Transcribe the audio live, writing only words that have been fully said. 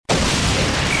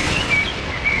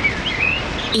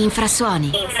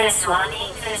Infrasuoni.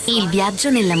 Il viaggio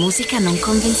nella musica non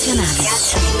convenzionale.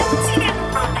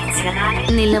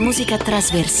 Nella musica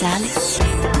trasversale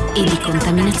e di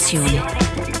contaminazione.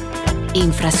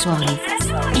 Infrasuoni.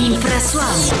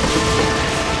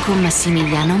 Con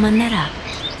Massimiliano Mannerà.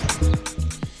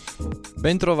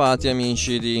 Bentrovati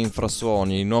amici di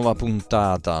Infrasuoni, nuova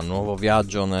puntata, nuovo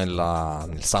viaggio nel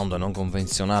sound non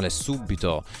convenzionale.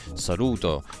 Subito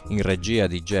saluto in regia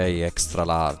DJ Extra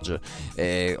Large.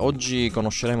 Oggi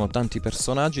conosceremo tanti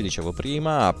personaggi, dicevo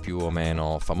prima, più o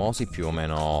meno famosi, più o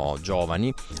meno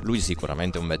giovani. Lui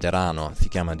sicuramente è un veterano, si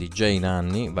chiama DJ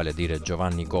Nanni, vale a dire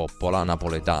Giovanni Coppola,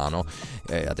 napoletano.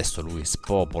 Adesso lui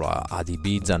spopola ad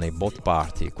Ibiza nei boat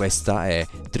party. Questa è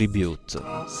Tribute.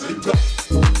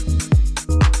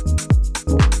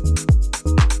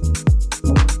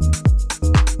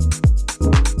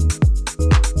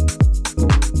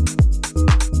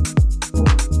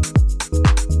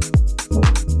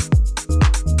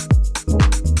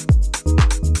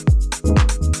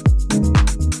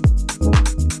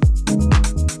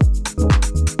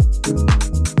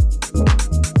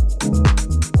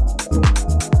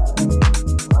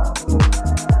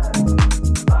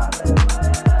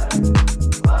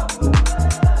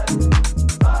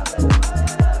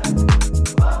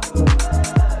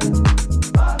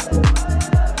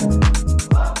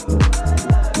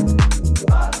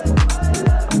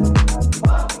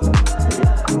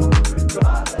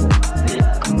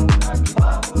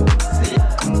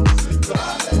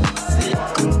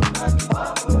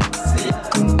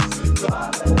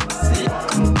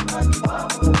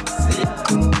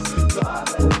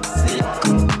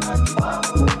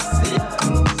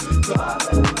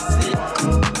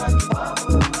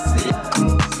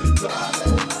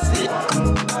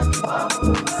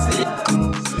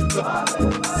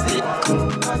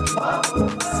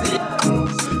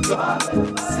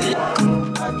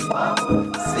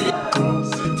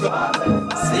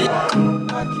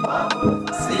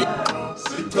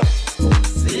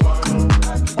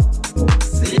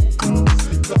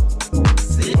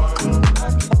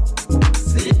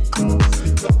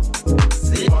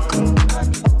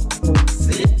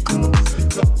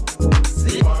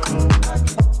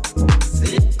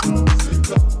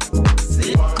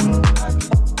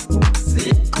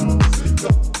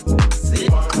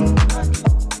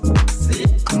 See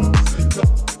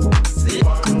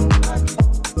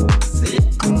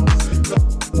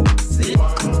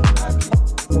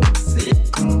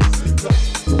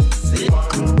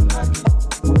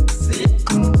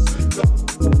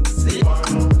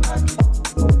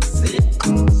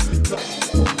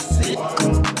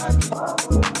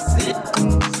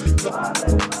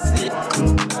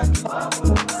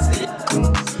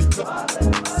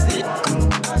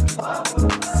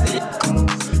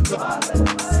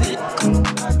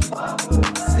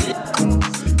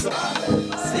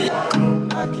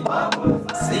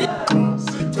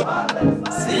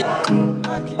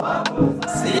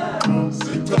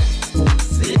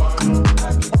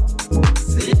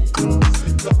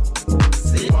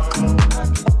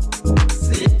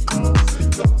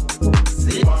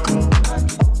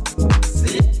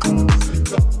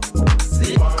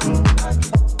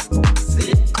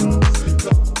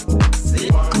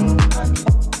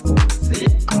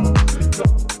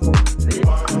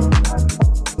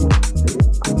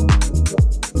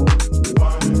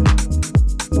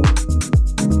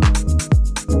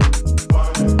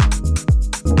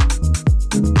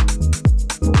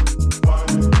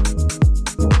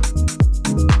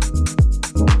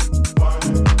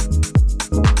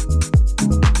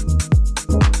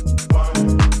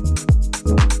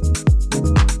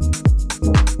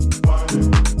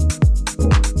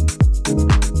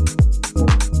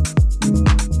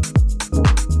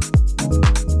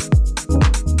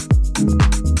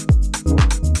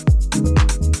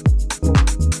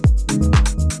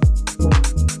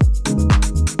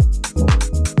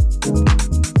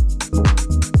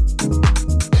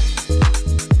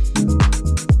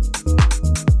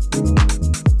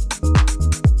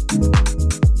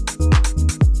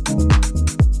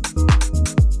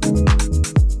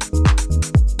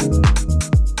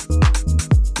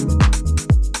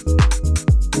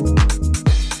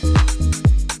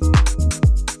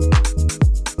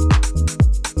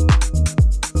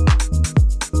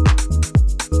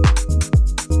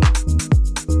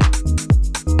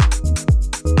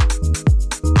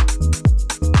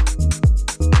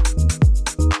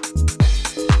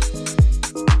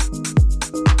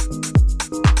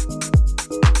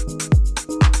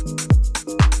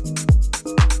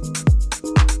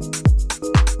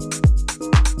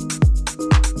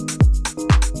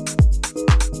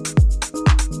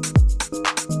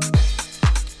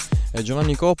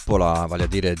Giovanni Coppola, vale a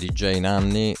dire DJ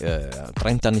Nanni,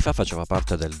 30 anni fa faceva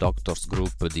parte del Doctors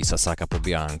Group di Sasà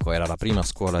Capobianco, era la prima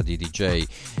scuola di DJ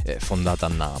fondata a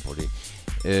Napoli.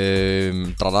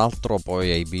 Tra l'altro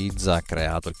poi a Ibiza ha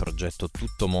creato il progetto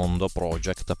Tutto Mondo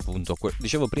Project, appunto,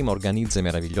 dicevo prima, organizza i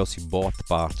meravigliosi boat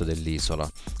part dell'isola.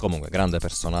 Comunque grande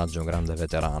personaggio, un grande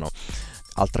veterano.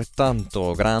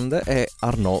 Altrettanto grande è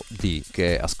Arnaud D,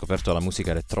 che ha scoperto la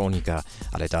musica elettronica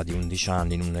all'età di 11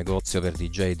 anni in un negozio per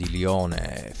DJ di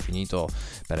Lione, è finito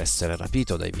per essere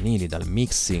rapito dai vinili, dal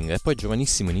mixing, e poi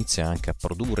giovanissimo inizia anche a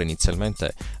produrre.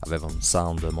 Inizialmente aveva un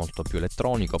sound molto più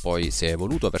elettronico, poi si è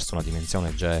evoluto verso una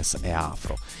dimensione jazz e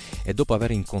afro, e dopo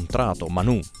aver incontrato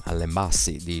Manu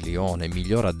all'Embassy di Lione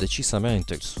migliora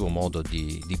decisamente il suo modo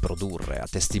di produrre, a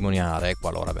testimoniare,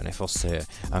 qualora ve ne fosse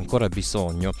ancora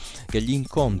bisogno, che gli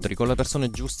incontri con le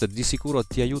persone giuste di sicuro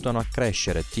ti aiutano a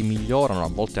crescere, ti migliorano, a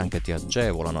volte anche ti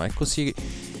agevolano, e così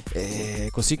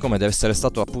come deve essere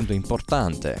stato appunto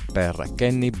importante per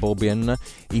Kenny Bobien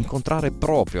incontrare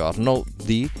proprio Arnaud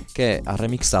D, che ha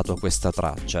remixato questa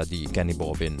traccia di Kenny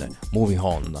Bobien, Moving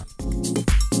On.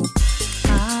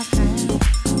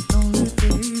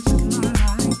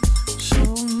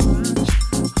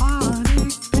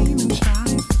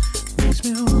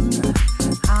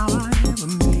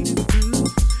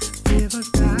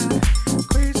 Never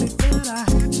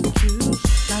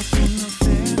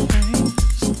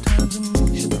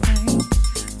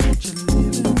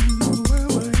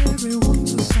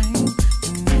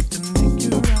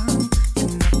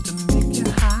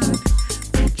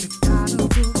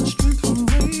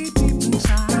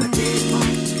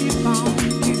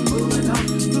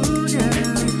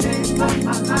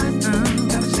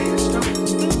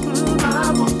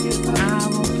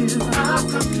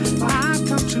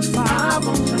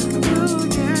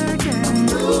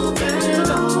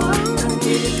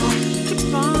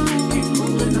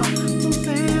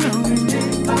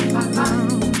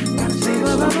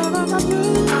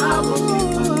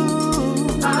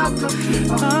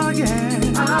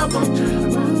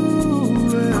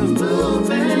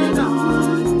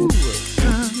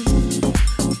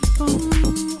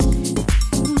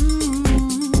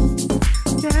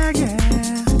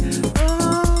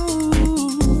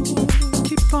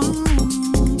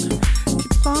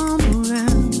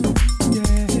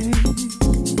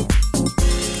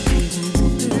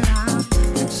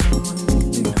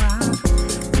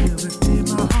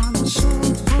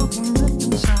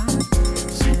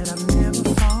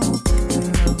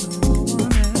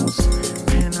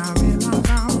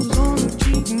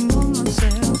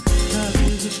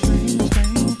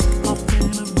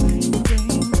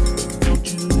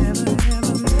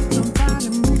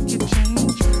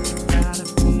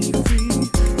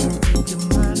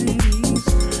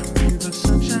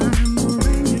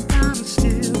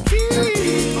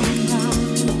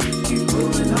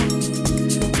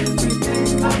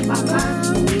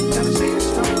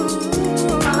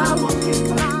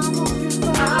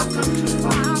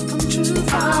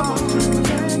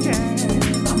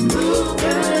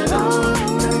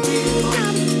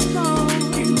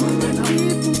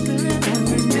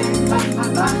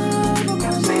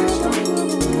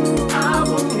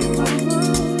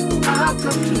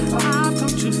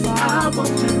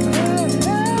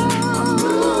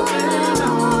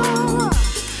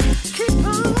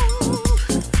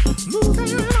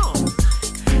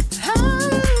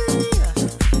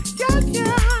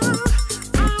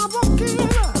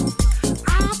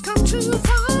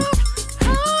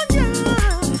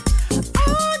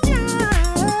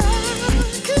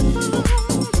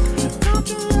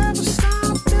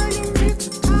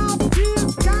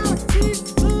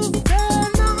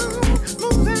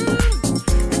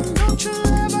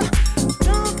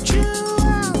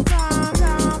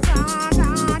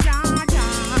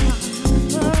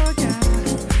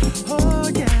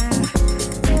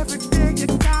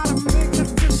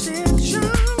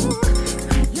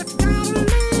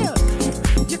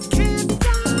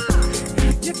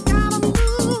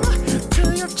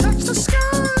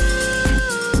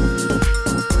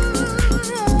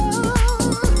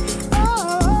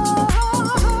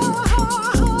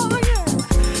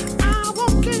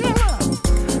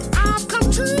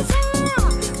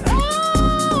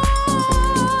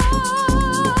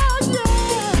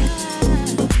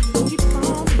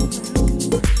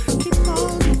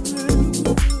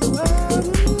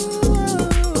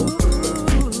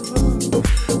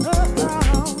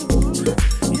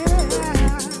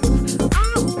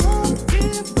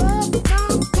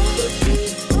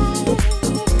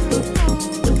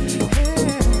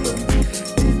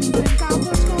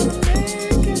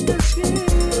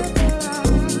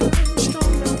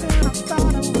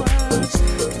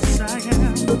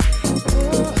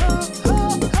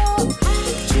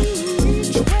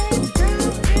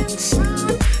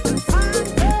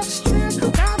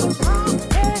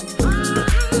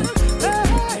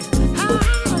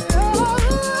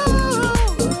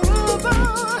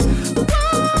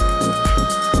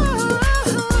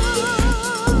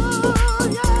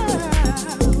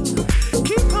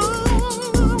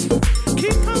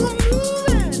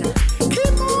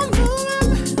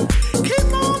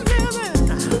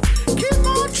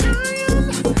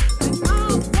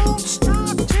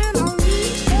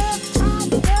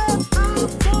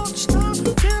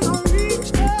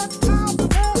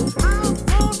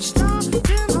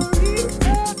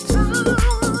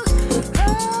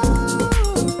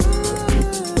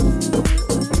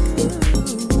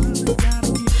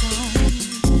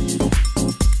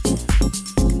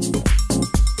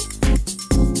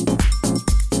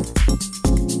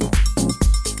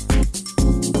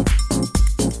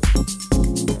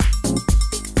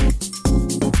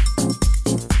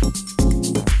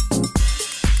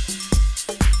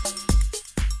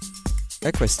E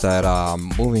questa era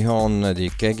Moving On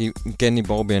di Kenny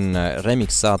Bobin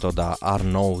remixato da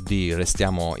Arnaud D.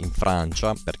 Restiamo in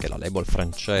Francia perché la label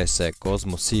francese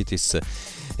Cosmo Cities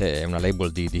è una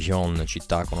label di Dijon,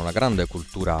 città con una grande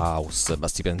cultura house.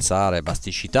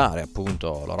 Basti citare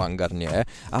appunto Laurent Garnier.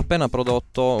 Ha appena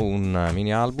prodotto un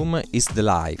mini album Is the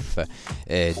Life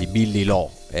di Billy Law.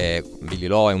 Billy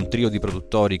Law è un trio di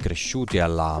produttori cresciuti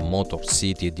alla Motor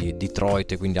City di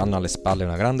Detroit, quindi hanno alle spalle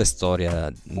una grande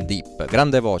storia deep,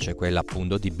 grande voce quella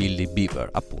appunto di Billy Beaver,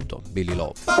 appunto Billy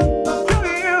Law.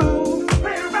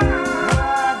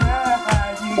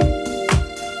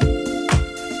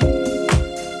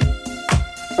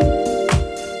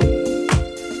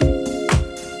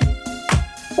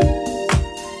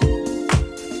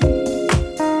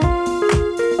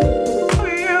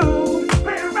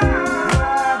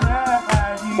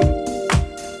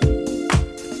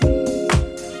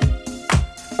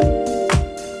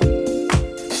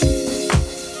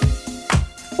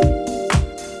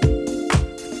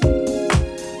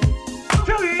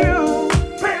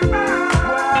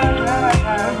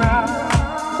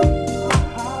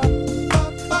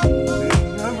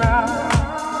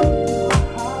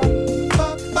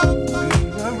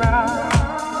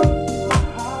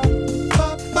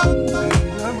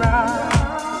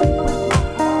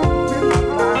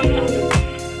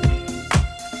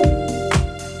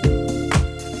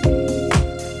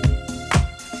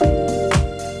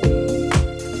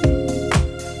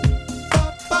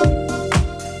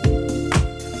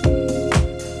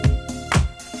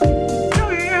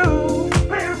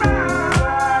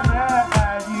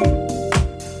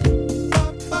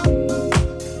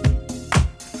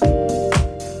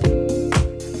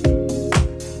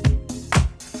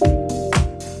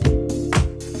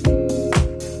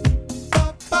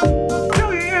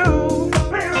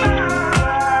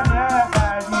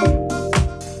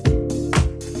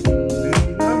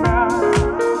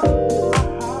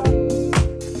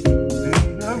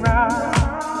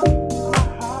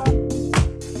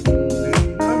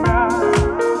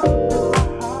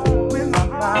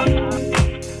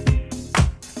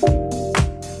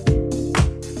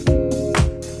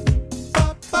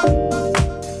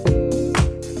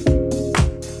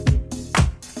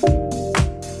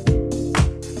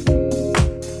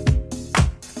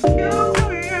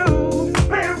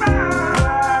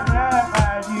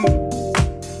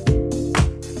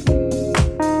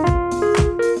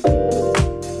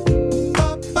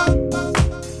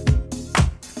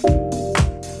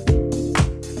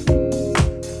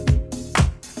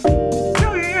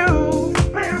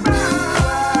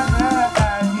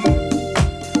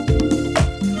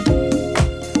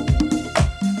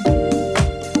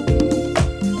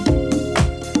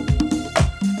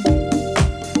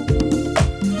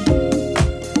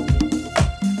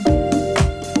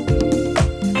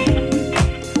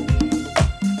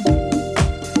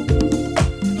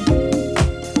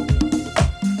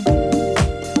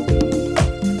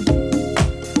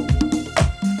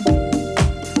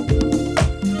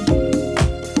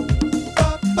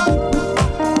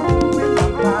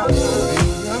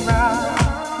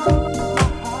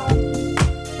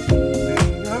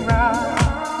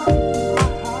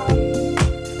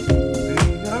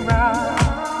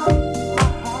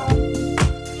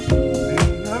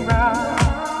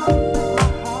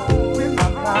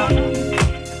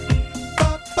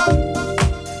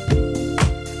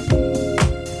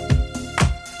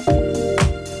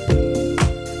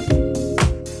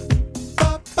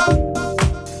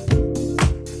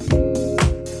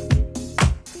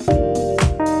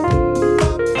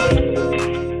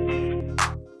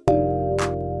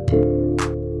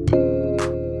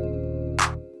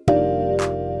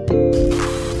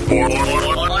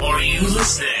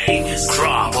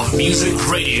 Music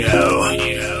Radio.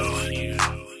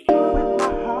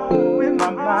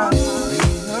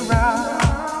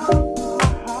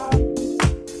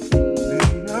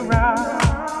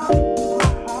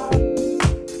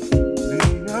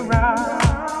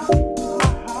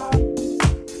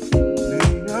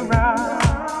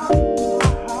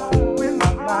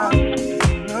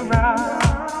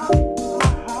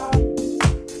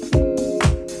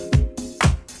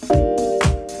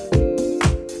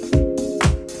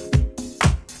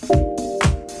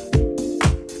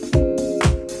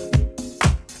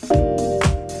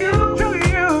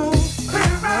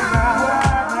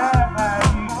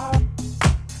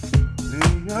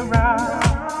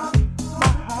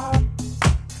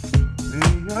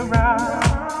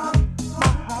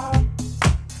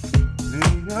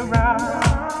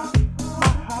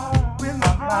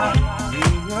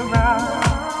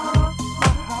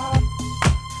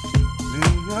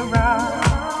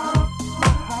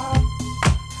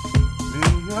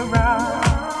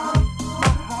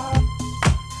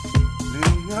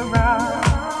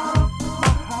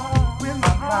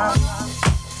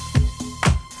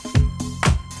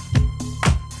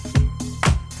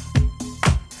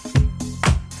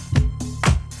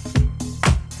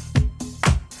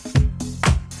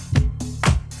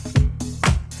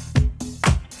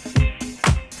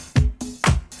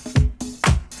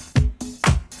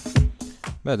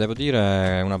 Beh, devo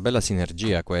dire è una bella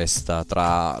sinergia questa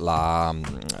tra la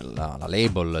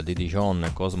label di Dijon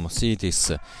e Cosmo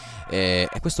Cities e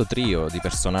questo trio di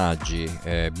personaggi,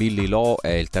 Billy Lowe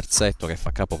è il terzetto che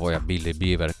fa capo poi a Billy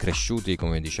Beaver, cresciuti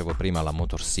come dicevo prima alla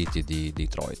Motor City di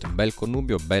Detroit. Un bel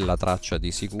connubio, bella traccia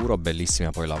di sicuro,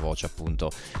 bellissima poi la voce,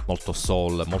 appunto molto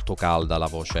soul, molto calda la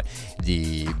voce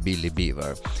di Billy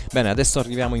Beaver. Bene, adesso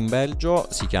arriviamo in Belgio,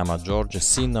 si chiama George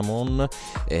Cinnamon,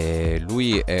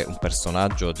 lui è un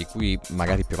personaggio di cui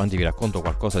magari più avanti vi racconto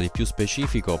qualcosa di più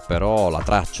specifico, però la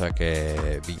traccia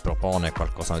che vi propone è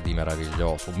qualcosa di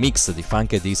meraviglioso, un mix di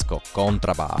funk e disco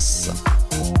contrabass.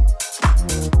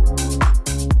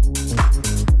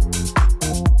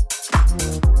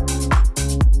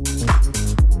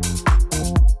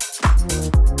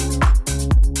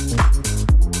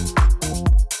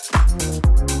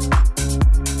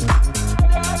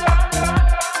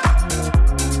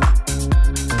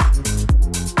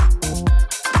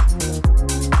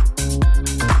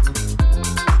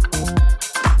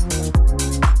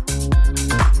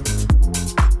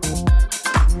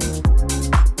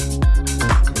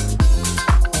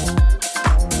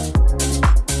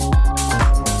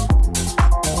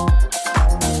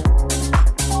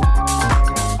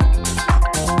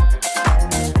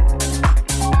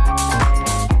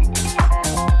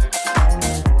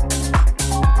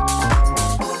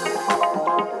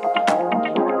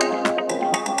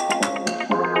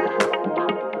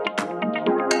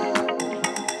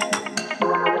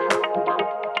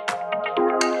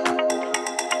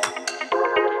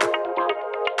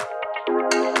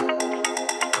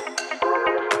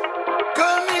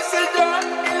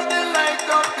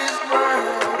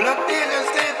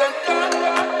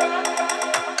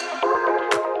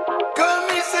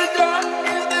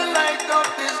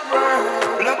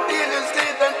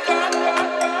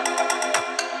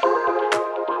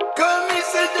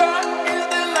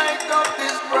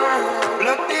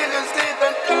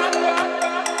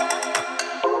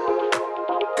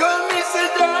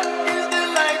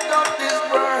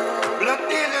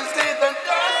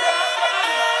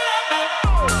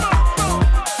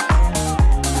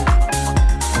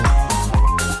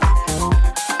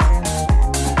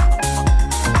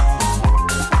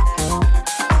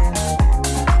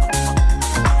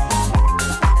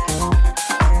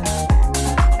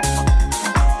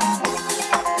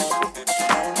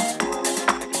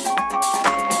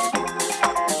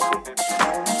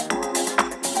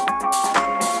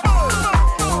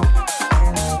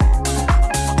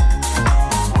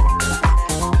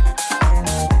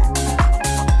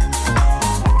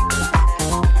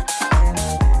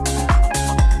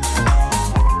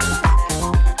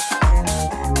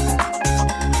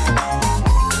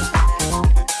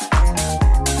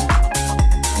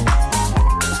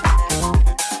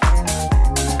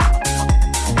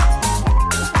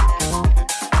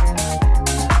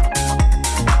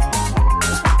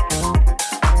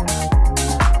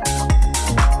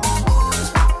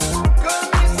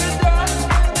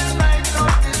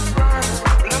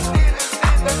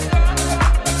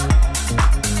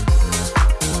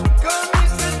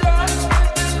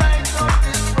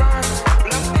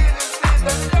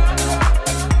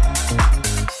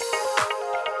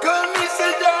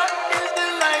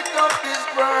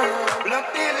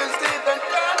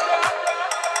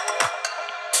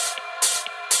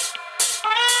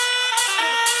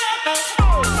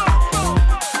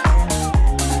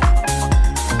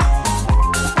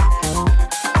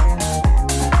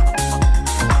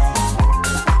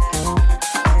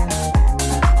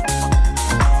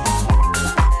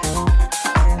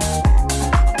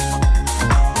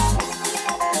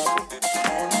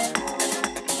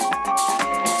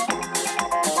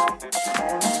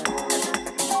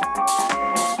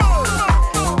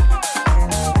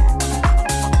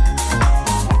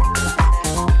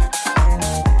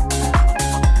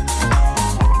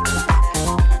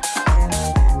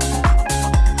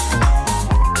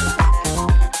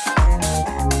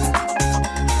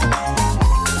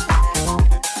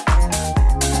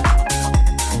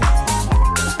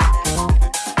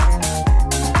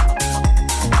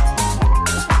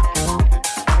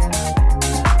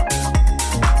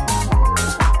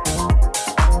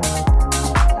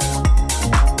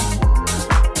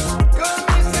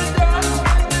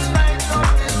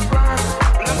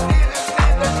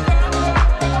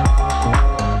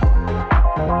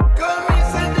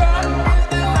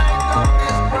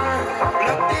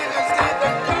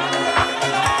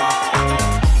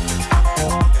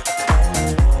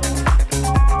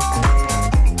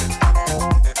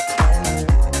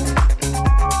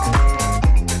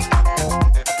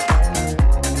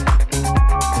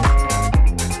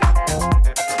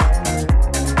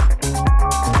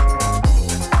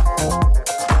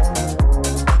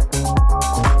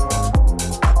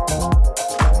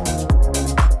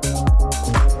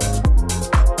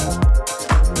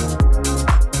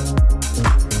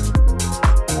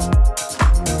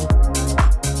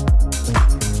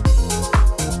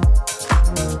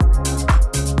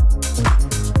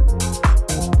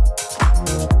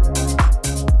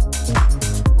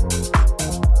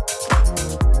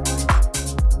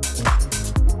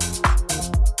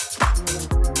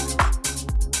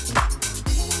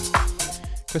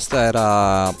 Questa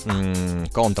era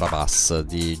Contrabass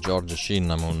di George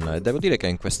Cinnamon. Devo dire che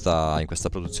in questa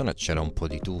produzione c'era un po'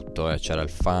 di tutto, c'era il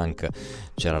funk,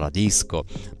 c'era la disco,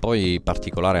 poi in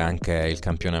particolare anche il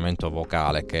campionamento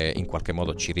vocale che in qualche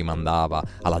modo ci rimandava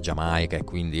alla Giamaica e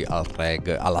quindi al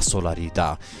reggae, alla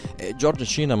solarità. George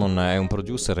Cinnamon è un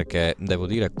producer che, devo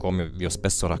dire, come vi ho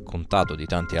spesso raccontato di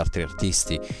tanti altri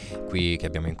artisti qui che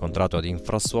abbiamo incontrato ad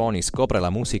Infrasuoni, scopre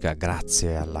la musica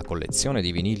grazie alla collezione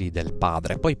di vinili del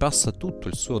padre, poi passa tutto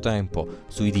il suo tempo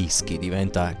sui dischi,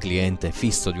 diventa cliente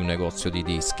fisso di un negozio di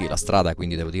dischi. La strada,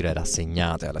 quindi, devo dire, era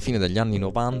segnata. Alla fine degli anni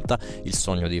 90 il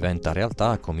sogno diventa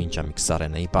realtà, comincia a mixare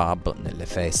nei pub, nelle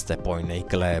feste, poi nei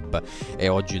club, e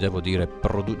oggi, devo dire,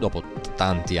 dopo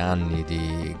tanti anni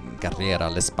di carriera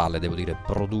alle spalle, devo dire,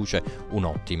 produce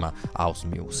un'ottima house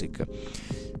music.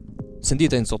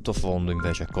 Sentite in sottofondo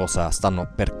invece cosa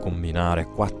stanno per combinare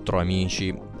quattro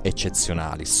amici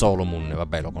eccezionali. Solomon,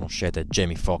 vabbè, lo conoscete,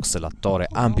 Jamie Foxx, l'attore,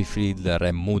 Ampi Fiedler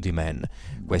e Moody Man.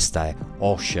 Questa è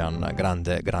Ocean,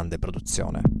 grande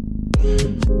produzione.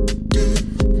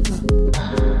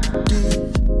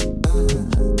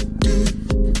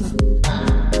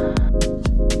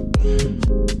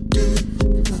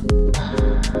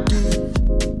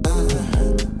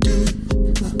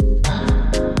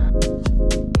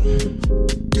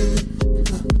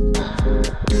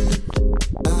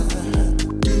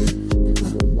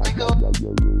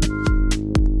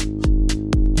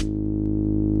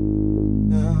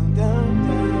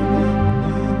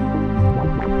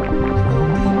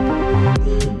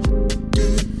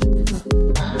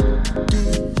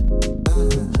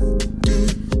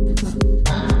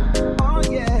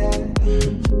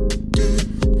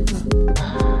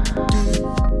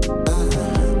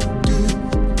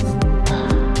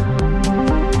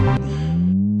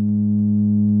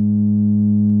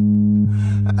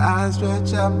 I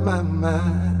stretch out my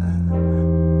mind,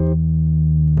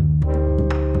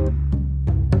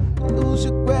 lose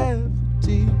your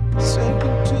gravity, sink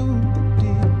into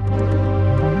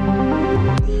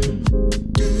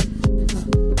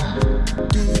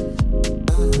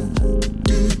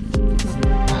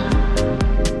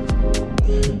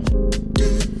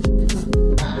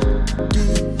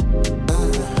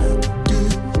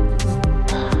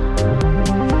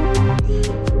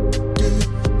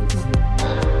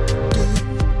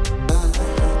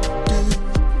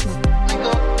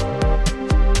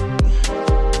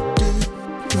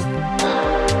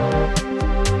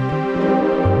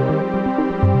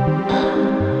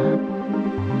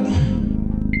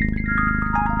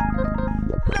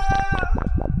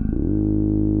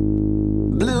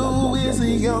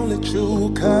the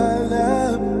true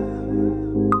color.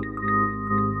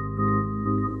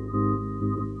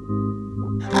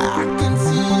 I can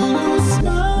see you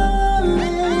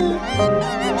smiling.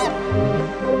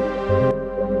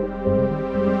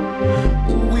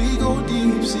 We go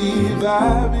deep sea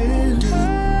vibing.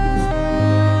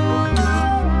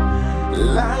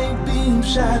 Light beam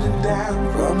shining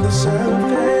down from the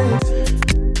surface.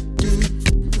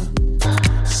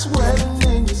 Sweating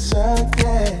in your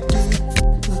circuit.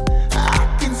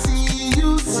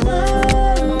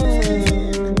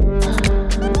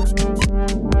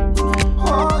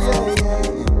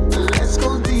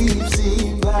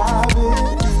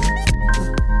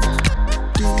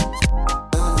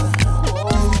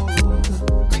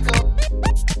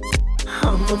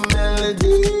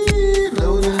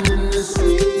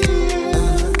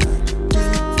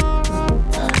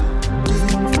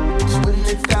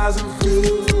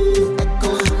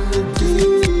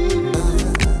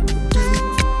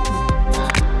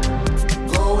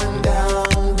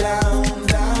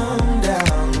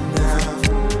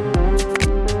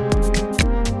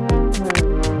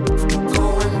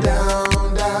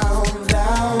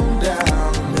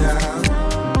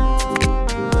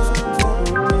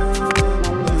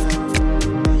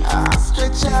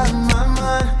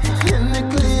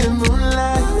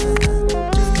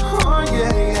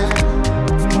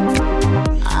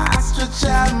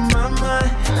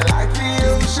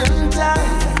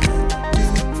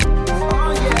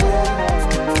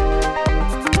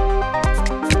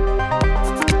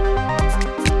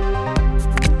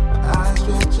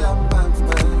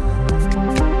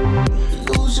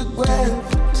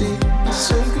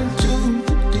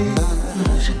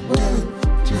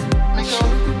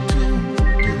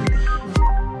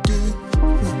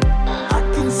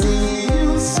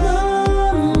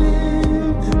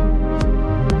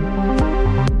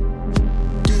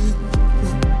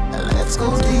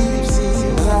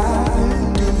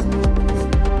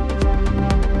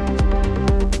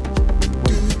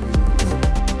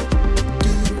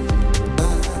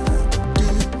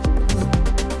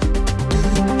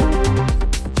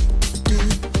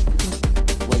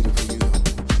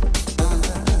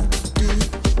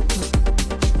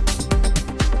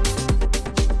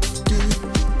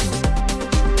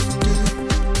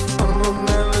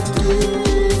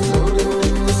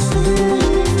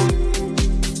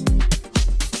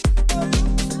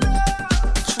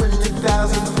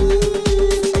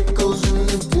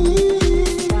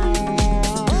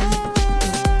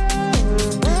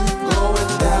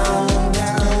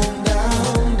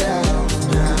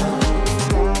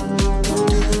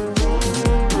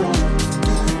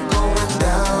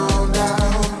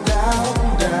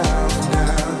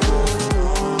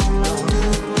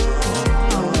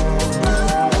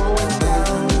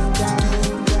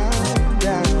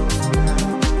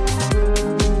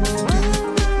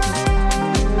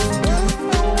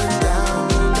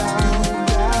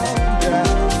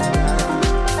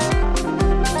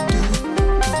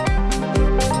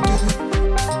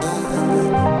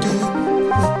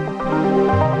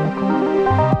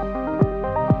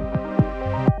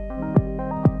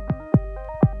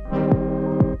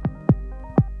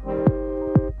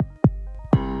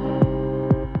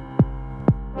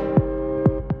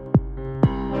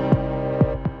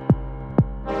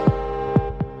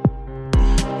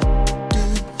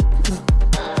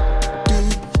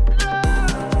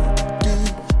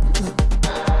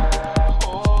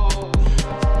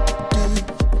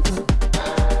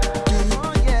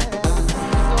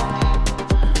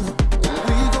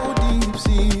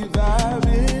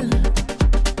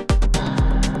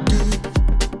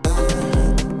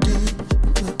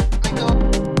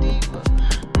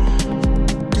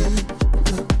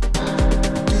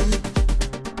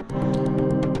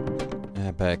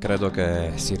 credo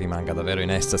che si rimanga davvero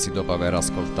in estasi dopo aver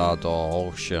ascoltato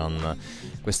Ocean.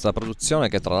 Questa produzione,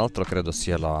 che tra l'altro credo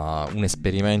sia un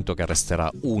esperimento che resterà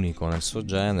unico nel suo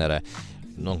genere,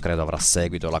 non credo avrà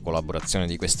seguito la collaborazione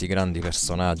di questi grandi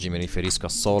personaggi. Mi riferisco a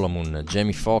Solomon,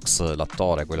 Jamie Foxx,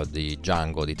 l'attore, quello di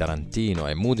Django di Tarantino,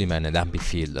 e Moody Man ed Abby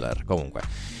Fiedler. Comunque,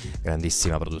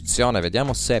 grandissima produzione.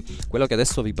 Vediamo se quello che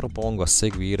adesso vi propongo a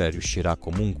seguire riuscirà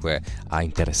comunque a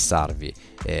interessarvi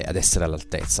e ad essere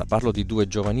all'altezza. Parlo di due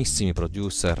giovanissimi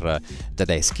producer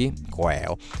tedeschi,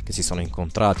 coeo, che si sono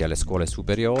incontrati alle scuole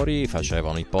superiori,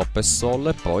 facevano hip hop e soul,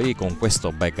 e poi con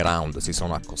questo background si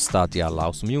sono accostati alla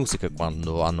house music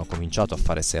quando hanno cominciato a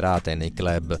fare serate nei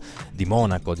club di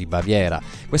Monaco, di Baviera.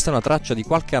 Questa è una traccia di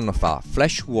qualche anno fa,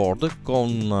 Flash World,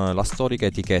 con la storica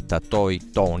etichetta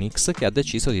Toy Tonics, che ha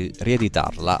deciso di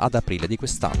rieditarla ad aprile di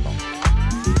quest'anno.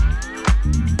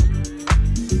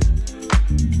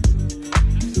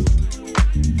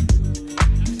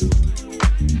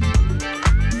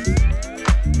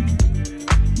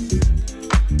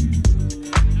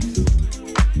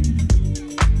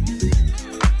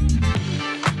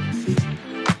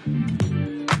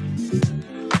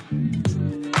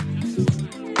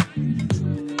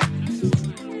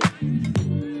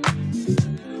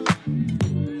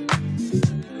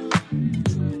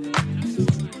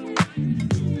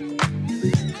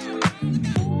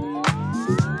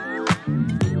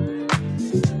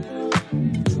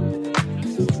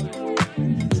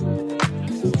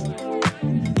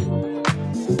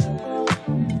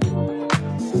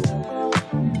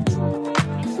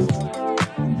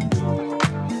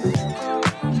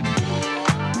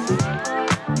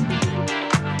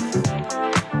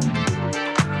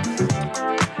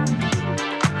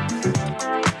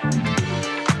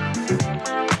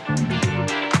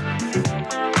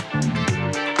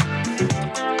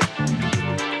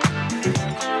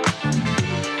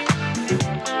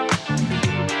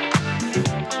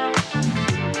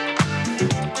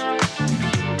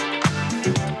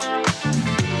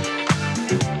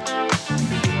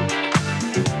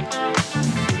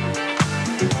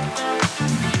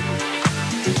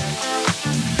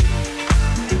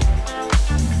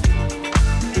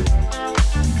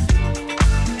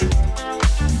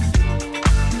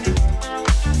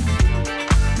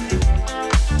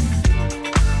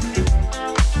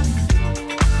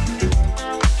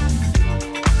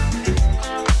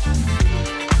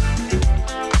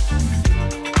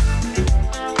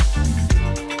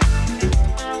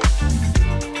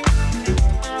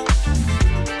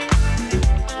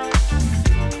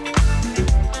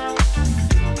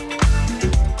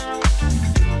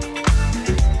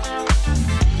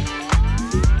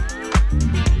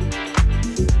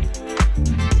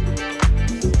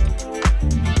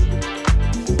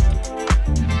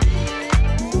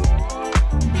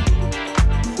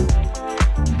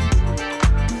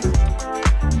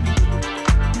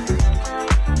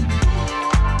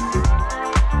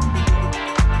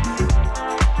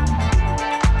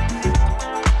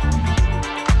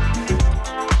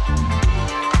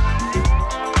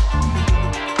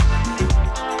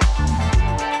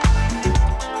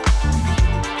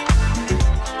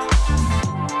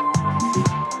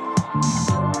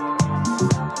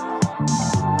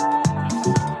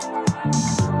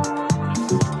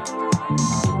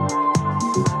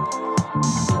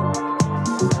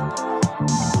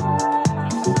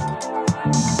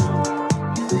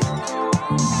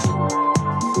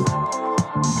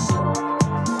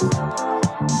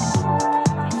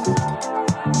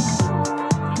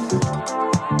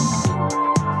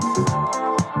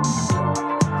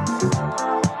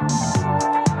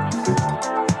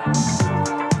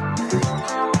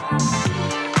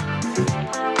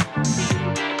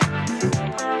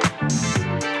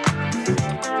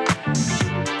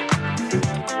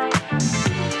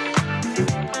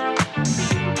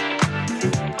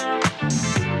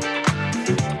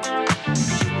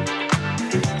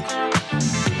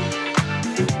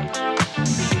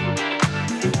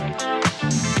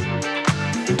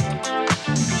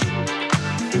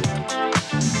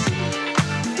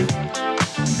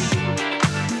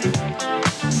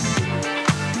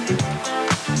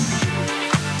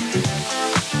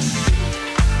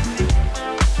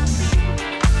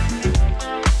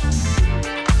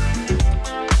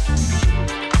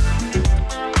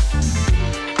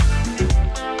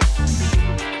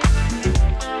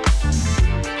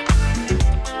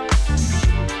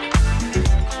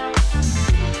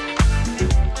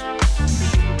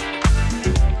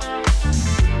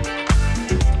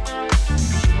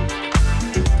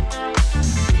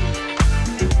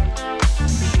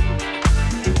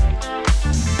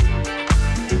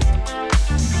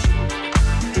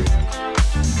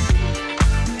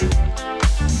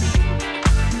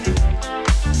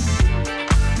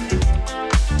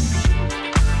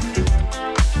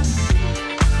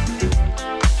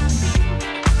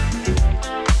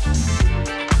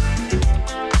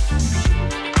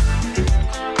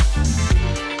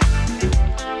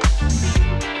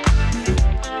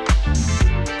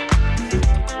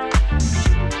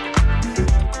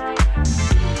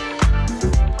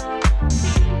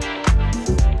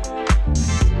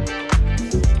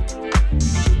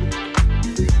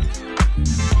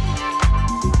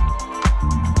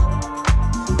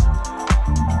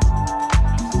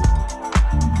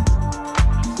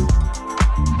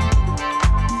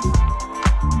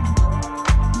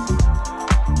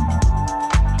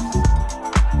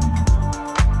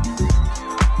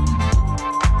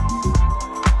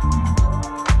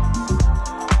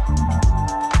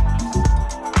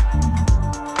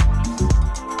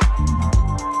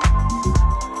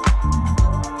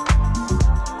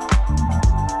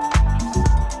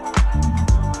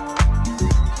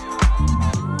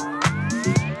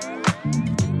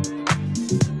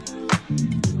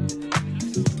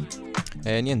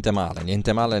 niente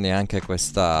male neanche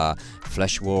questa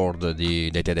Flash World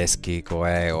dei tedeschi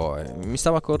Coeo. Mi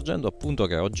stavo accorgendo appunto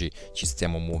che oggi ci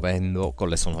stiamo muovendo con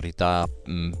le sonorità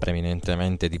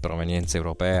preminentemente di provenienza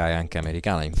europea e anche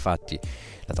americana. Infatti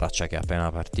la traccia che è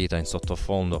appena partita in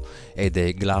sottofondo è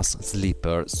dei Glass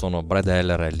Slipper, sono Brad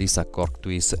Heller e Lisa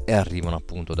Corktwist e arrivano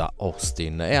appunto da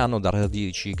Austin e hanno da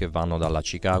radici che vanno dalla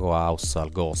Chicago House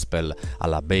al gospel,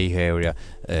 alla Bay Area,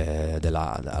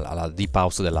 alla Deep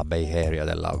House della Bay Area,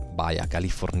 della baia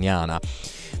californiana.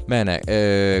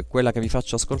 Bene, quella che vi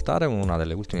faccio ascoltare è una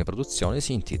delle ultime produzioni,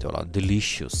 si intitola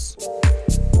Delicious.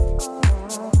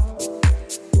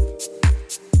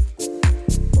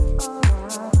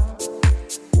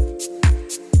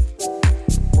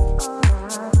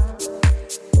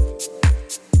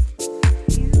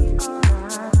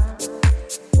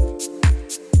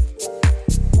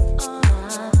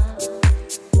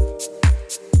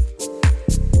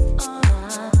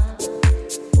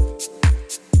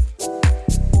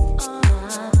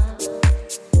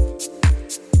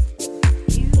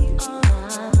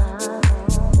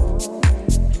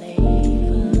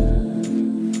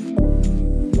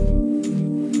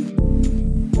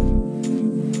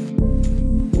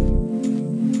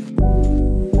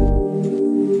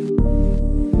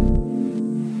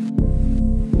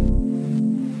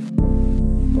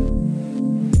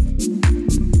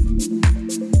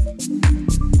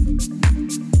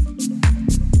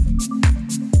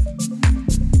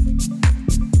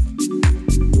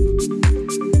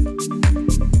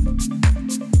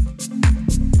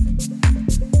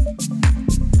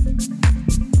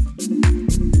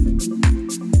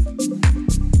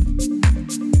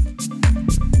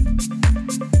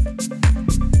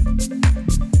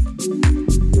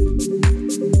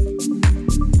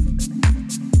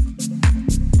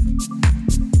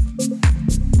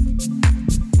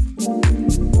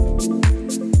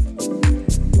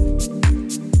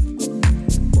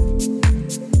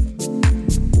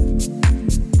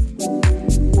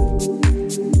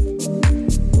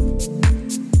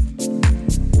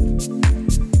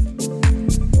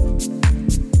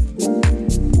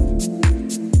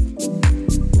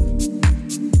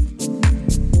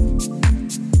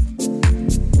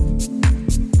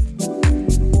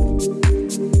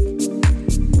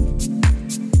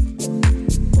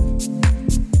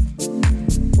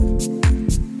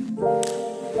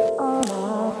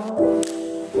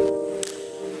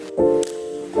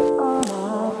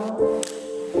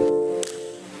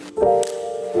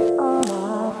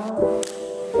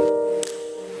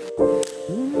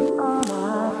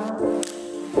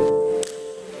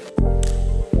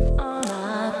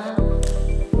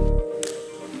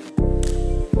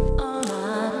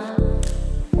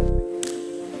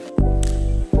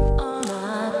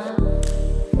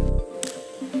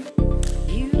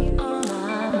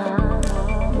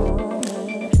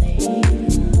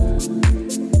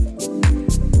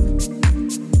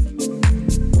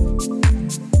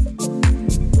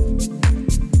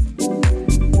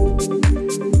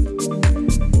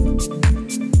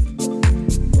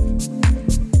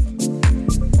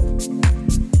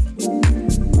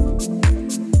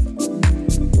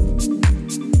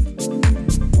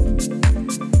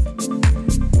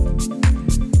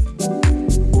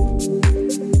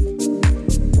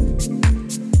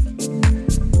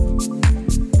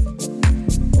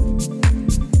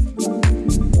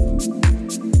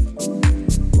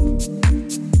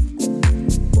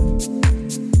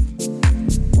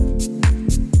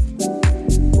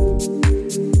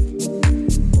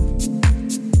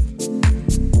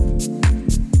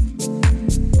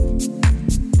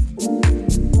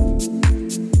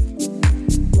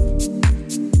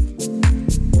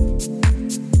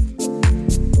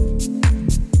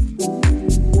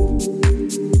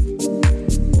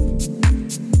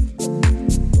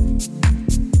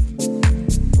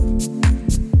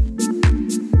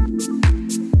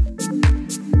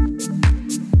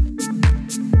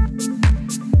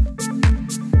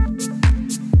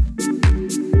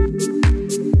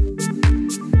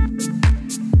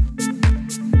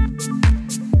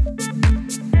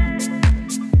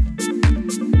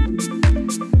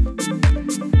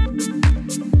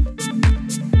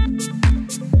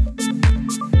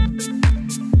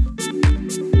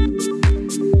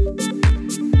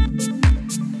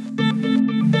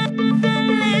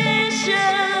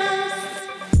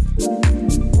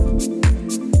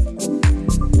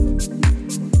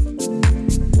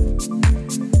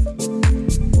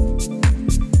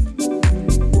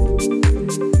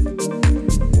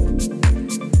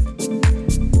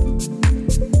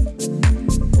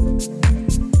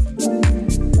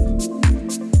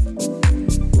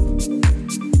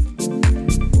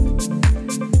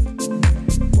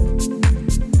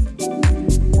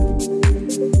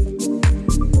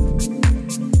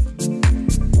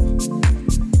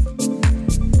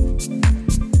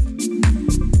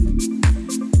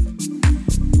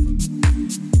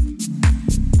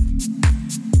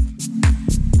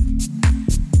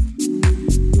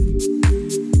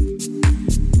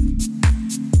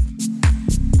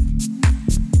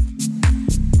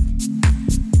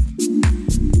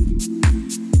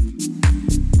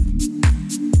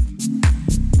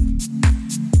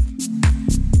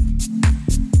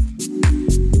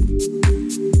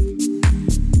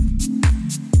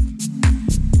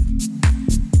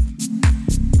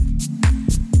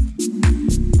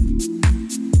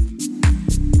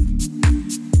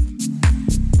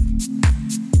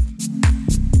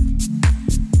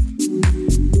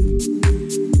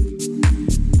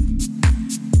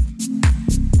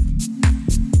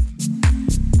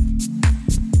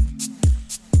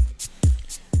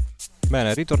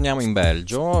 Ritorniamo in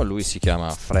Belgio, lui si chiama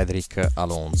Frédéric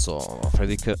Alonso.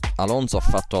 Frédéric Alonso ha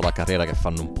fatto la carriera che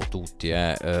fanno un po' tutti,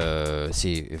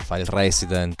 sì, fa il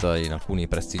resident in alcuni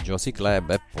prestigiosi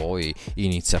club e poi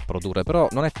inizia a produrre, però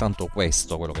non è tanto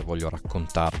questo quello che voglio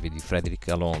raccontarvi di Frédéric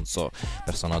Alonso,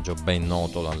 personaggio ben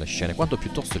noto dalle scene, quanto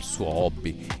piuttosto il suo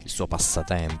hobby, il suo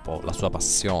passatempo, la sua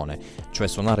passione, cioè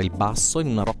suonare il basso in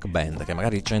una rock band che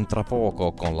magari c'entra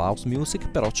poco con la house music,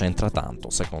 però c'entra tanto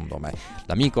secondo me.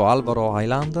 L'amico Alvaro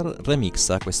Highlander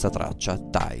remixa questa traccia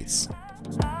Tides.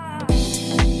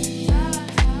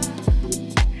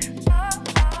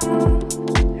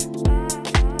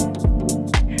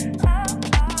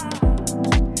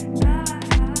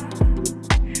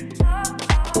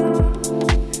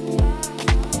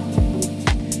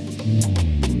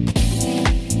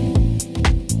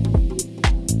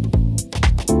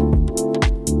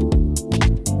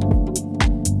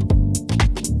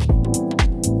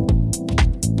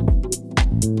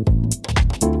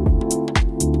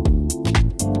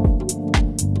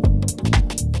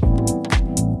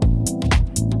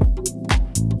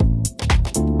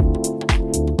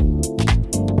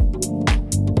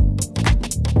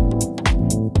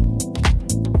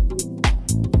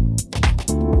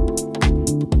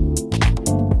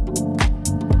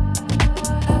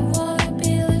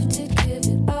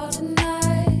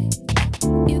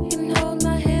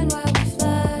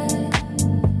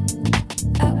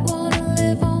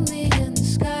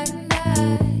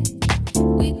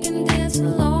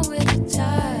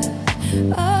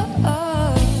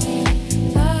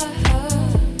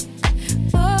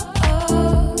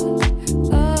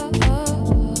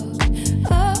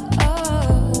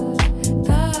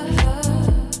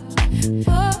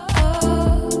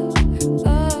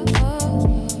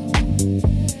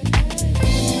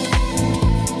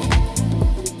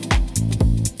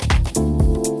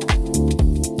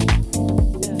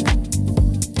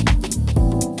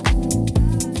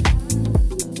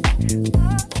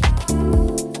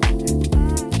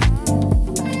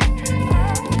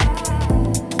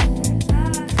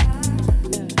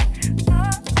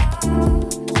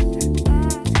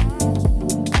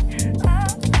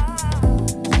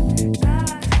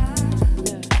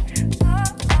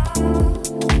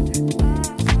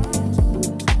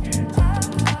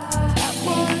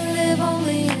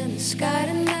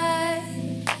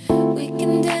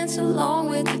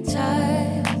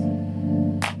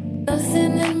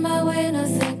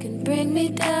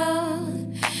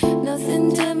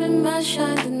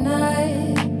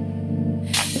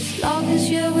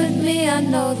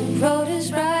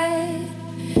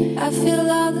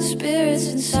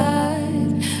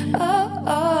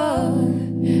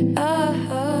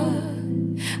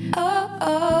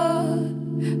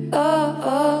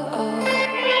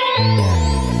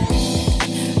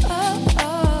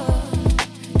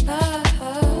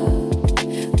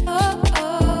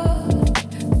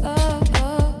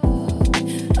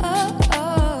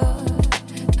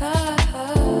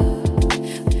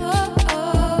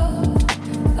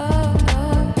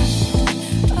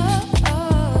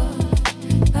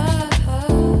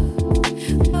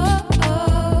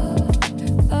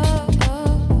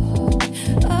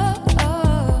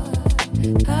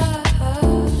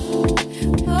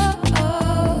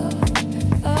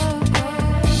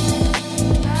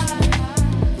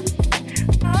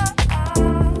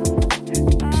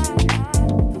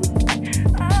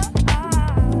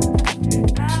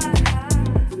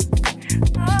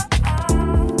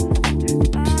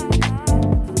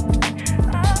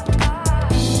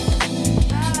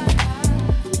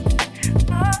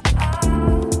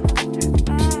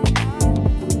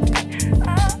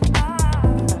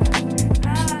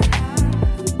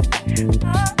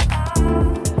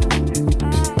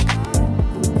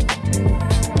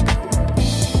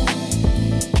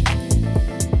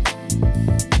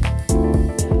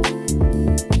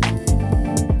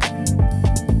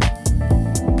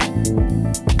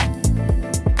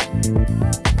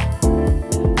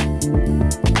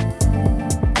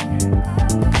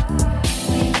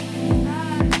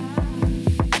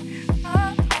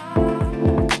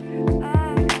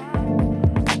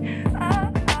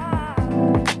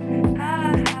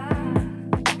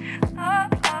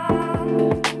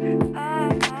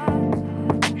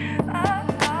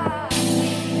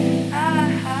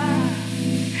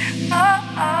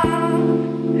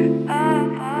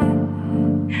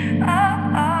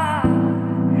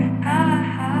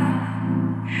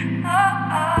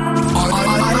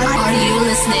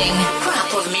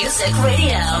 Music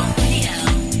Radio.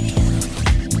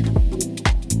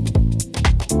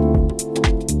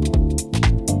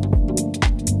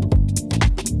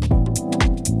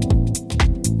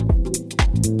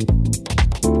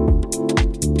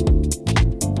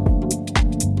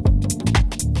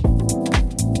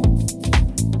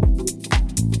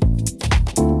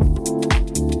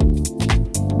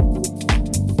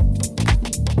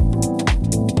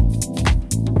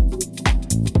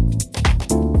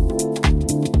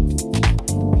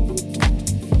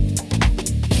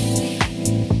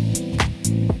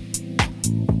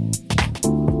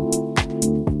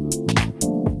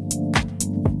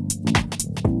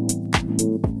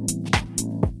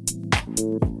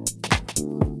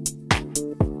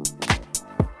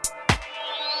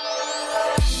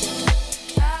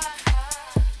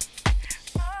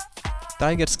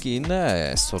 Tiger Skin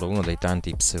è solo uno dei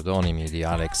tanti pseudonimi di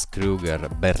Alex Kruger,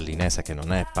 berlinese, che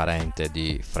non è parente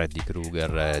di Freddy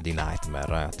Krueger di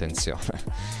Nightmare, attenzione.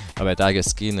 Vabbè, Tiger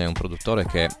Skin è un produttore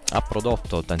che ha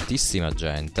prodotto tantissima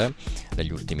gente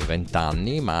negli ultimi 20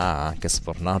 anni, ma ha anche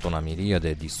sfornato una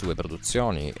miriade di sue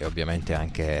produzioni e ovviamente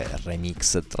anche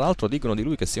remix. Tra l'altro dicono di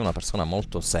lui che sia una persona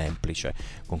molto semplice,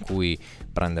 con cui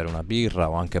prendere una birra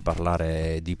o anche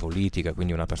parlare di politica,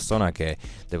 quindi una persona che,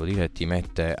 devo dire, ti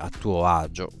mette a tuo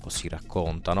agio, così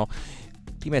raccontano.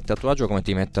 Ti mette a tuo agio come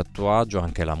ti mette a tuo agio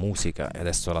anche la musica, e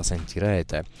adesso la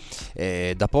sentirete.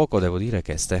 E da poco devo dire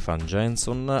che Stefan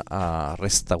Jenson ha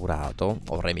restaurato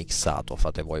o remixato,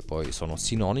 fate voi poi, sono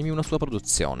sinonimi, una sua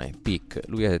produzione, Peak.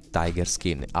 Lui è Tiger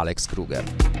Skin, Alex Kruger.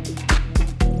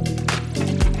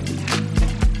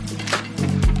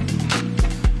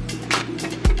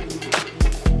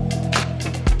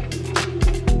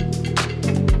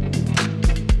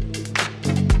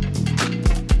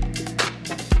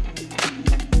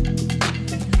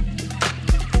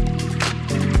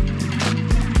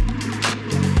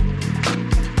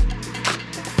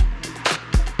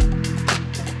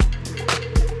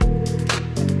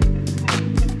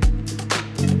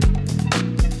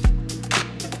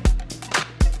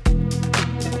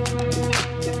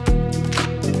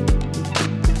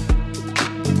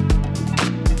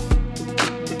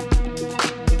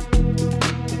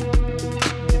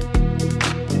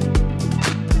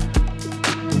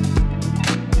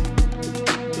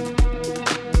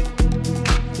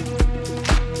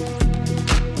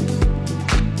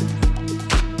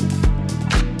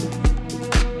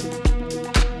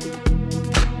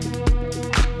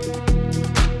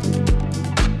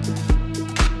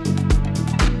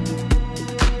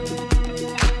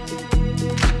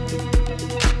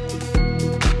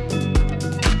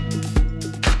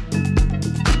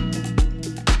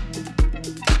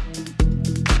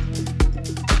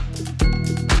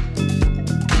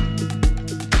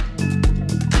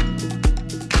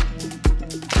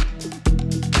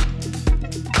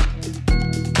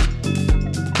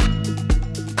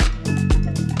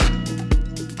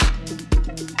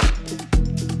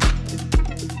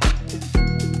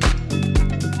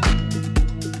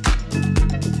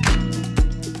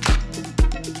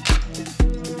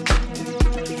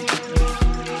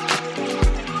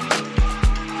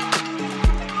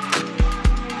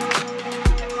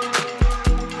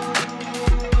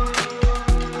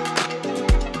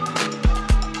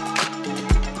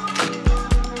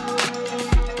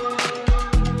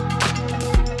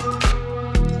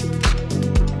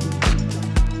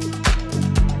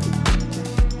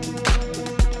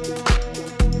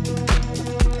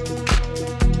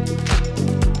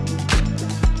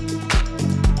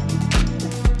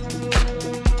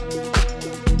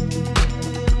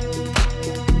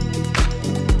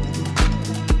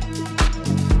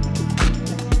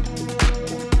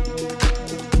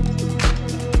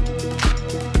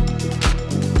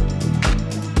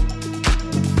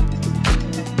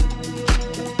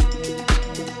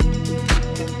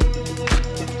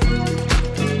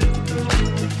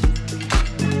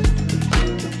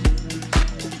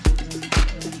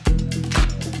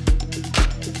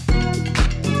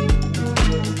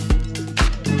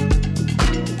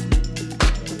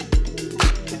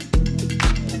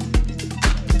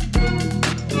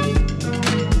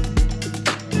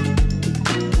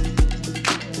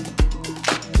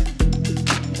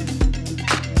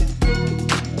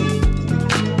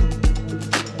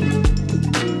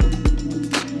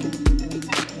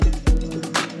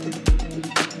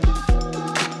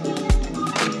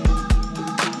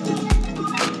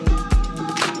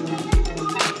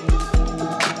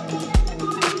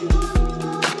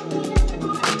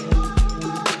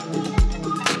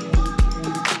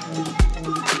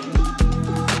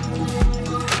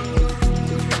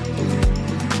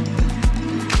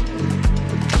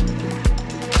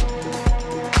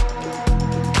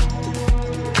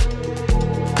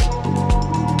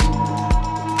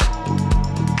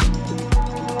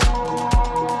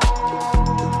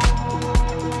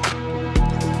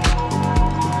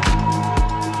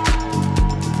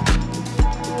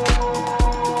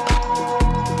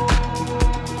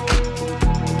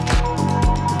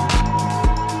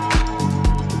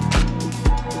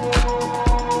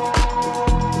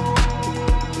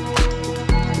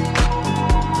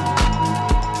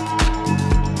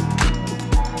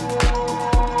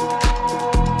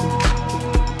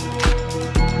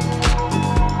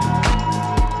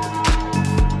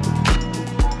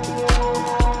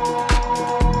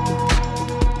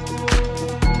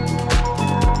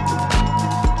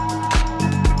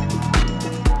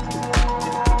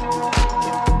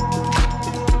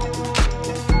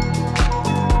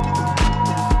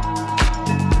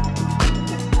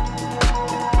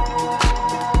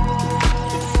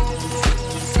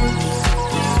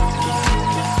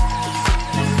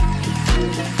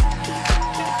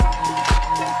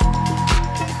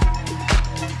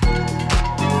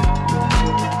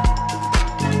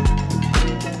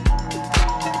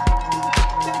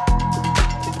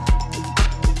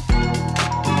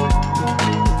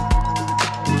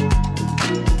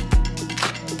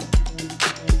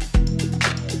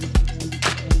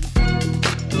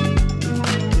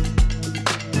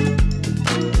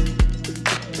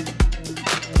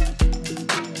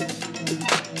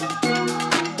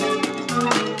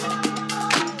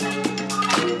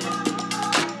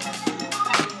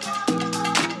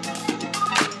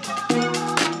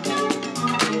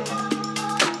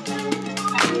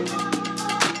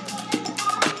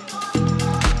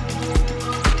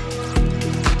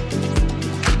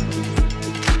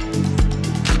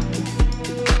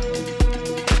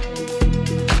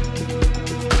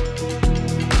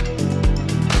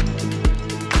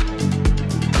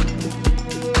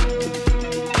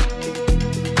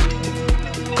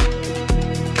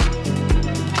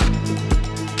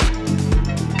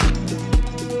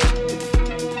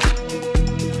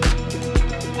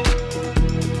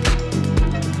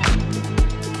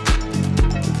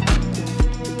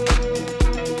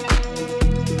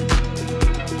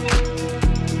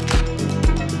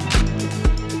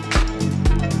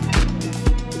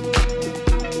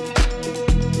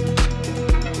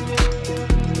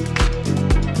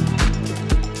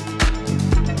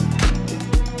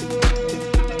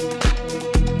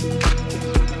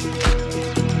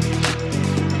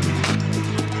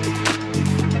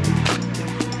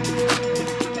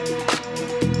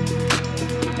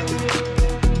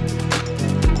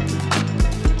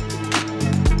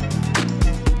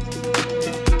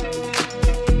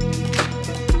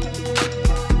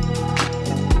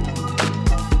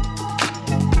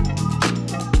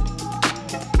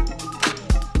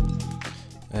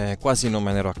 quasi non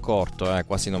me ne ero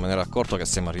accorto che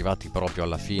siamo arrivati proprio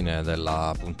alla fine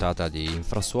della puntata di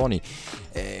Infrasuoni.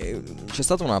 C'è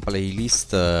stata una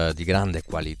playlist di grande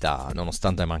qualità,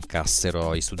 nonostante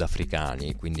mancassero i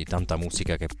sudafricani, quindi tanta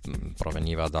musica che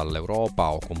proveniva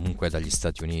dall'Europa o comunque dagli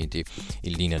Stati Uniti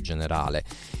in linea generale.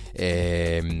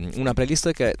 Una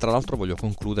playlist che tra l'altro voglio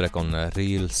concludere con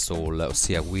Real Soul,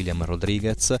 ossia William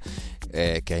Rodriguez,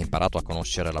 che ha imparato a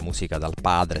conoscere la musica dal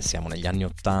padre. Siamo negli anni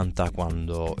 80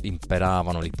 quando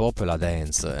imperavano l'hip hop e la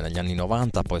dance, negli anni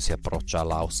 90 poi si approccia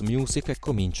alla house music e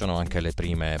cominciano anche le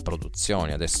prime produzioni.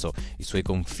 Adesso i suoi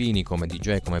confini come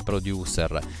DJ, come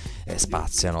producer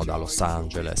spaziano da Los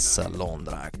Angeles a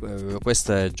Londra.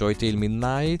 Questa è Joy Till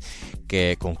Midnight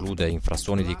che conclude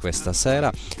Infrasuoni di questa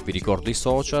sera. Vi ricordo i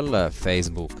social: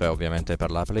 Facebook ovviamente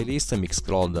per la playlist,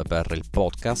 Mixcloud per il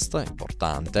podcast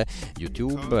importante,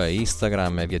 YouTube,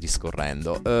 Instagram e via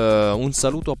discorrendo. Un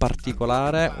saluto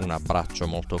particolare, un abbraccio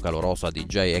molto caloroso a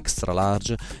DJ Extra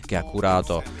Large che ha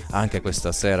curato anche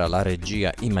questa sera la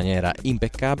regia in maniera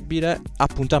impeccabile.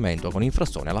 Appuntamento con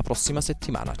Infrasuoni alla prossima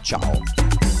settimana, ciao.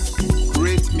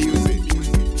 Great music,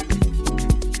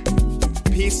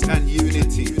 peace and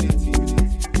unity,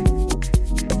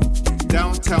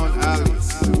 downtown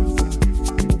alleys.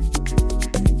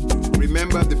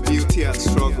 Remember the beauty and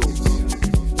struggles,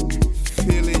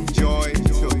 feeling joy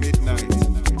till midnight.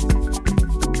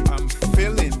 I'm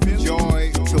feeling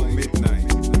joy till midnight.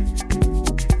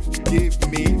 Give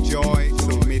me joy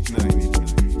till midnight,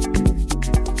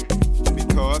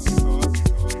 because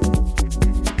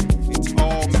it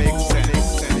all makes sense.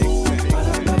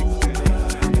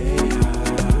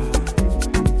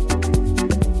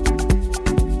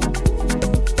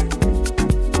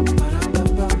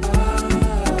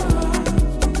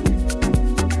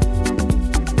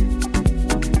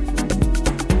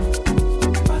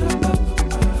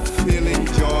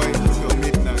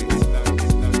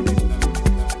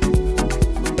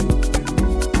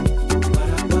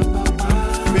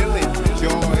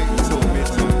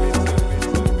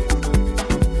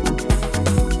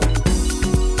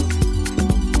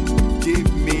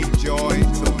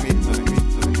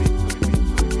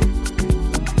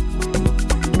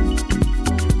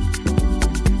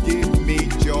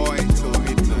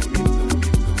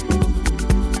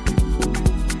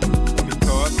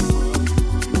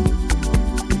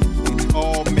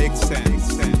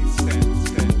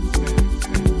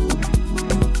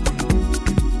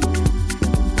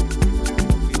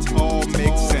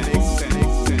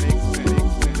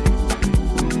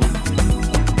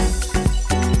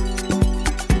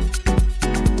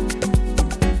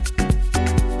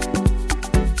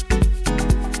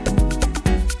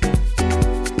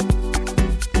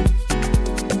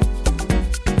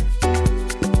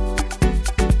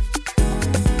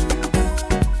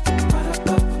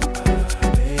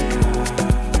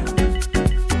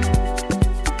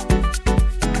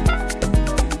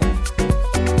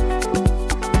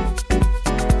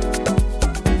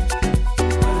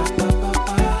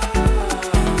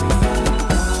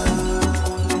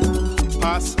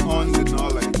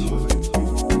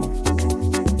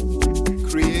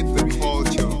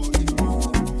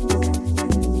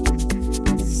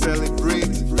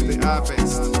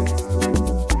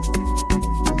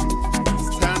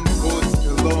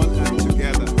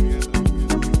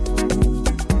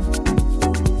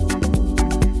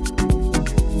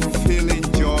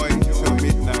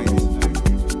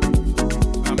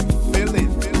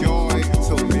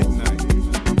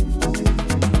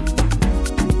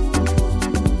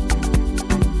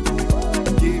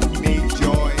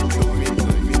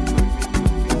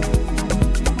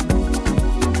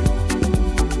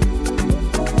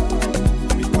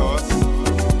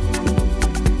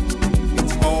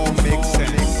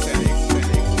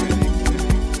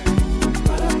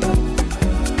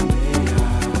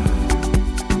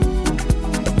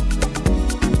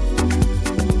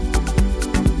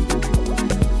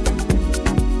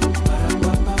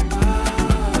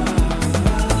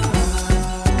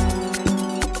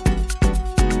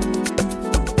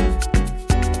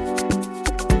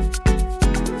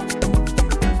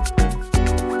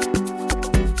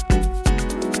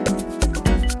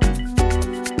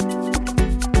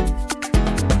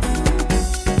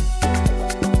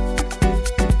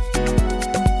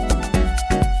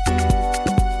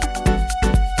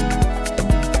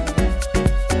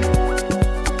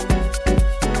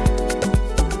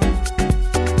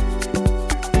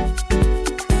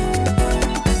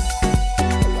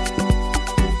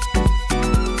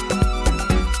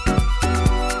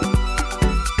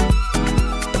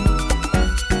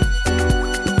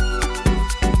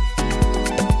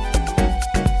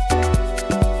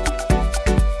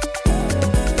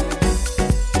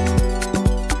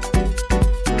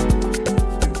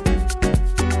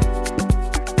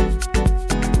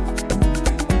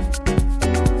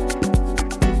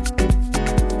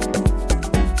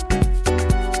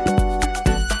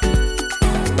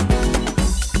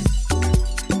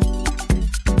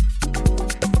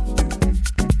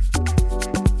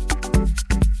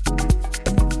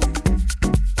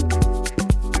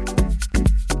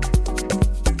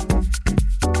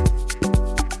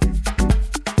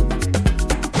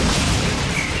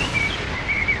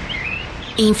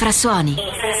 Infrasuoni.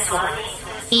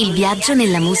 Il viaggio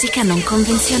nella musica non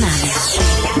convenzionale.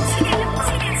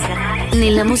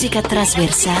 Nella musica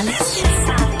trasversale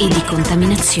e di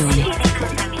contaminazione.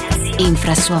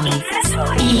 Infrasuoni.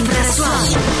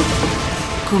 Infrasuoni.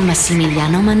 Con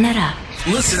Massimiliano Mannarà.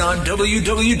 Listen on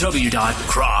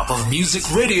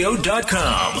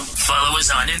www.cropofmusicradio.com. Follow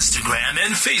us on Instagram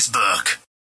and Facebook.